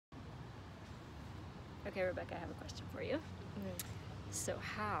Okay, Rebecca, I have a question for you. So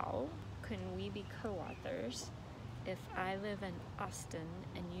how can we be co-authors if I live in Austin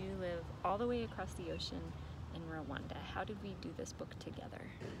and you live all the way across the ocean in Rwanda? How did we do this book together?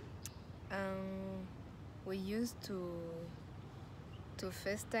 We used to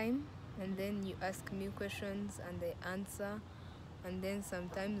FaceTime, and then you ask me questions and I answer, and then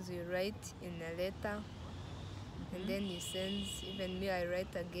sometimes you write in a letter, and then you send. Even me, I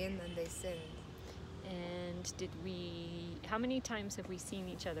write again and I send. And how many times have we seen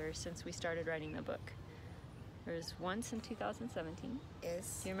each other since we started writing the book? There was once in 2017.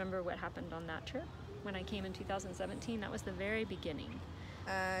 Yes. Do you remember what happened on that trip? When I came in 2017, that was the very beginning.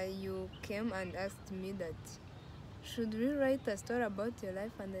 You came and asked me that, should we write a story about your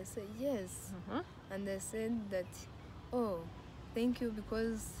life? And I said, yes. And I said that, oh, thank you,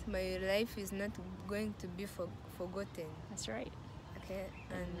 because my life is not going to be forgotten. That's right. Okay,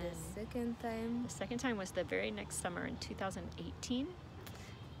 and the second time? The second time was the very next summer in 2018.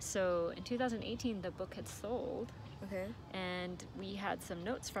 So in 2018, the book had sold. Okay. And we had some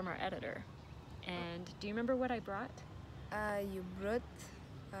notes from our editor. And do you remember what I brought? You brought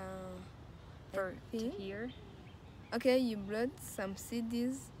to hear? Okay, you brought some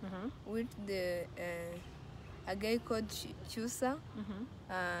CDs with a guy called Chusa.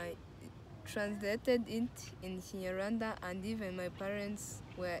 Translated it in Kinyarwanda, and even my parents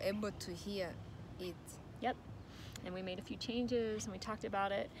were able to hear it. Yep. And we made a few changes and we talked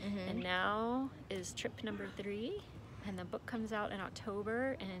about it. And now is trip number 3, and the book comes out in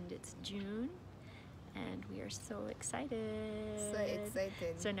October, and it's June, and we are so excited. So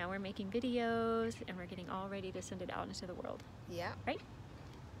excited. So now we're making videos and we're getting all ready to send it out into the world. Yeah. Right?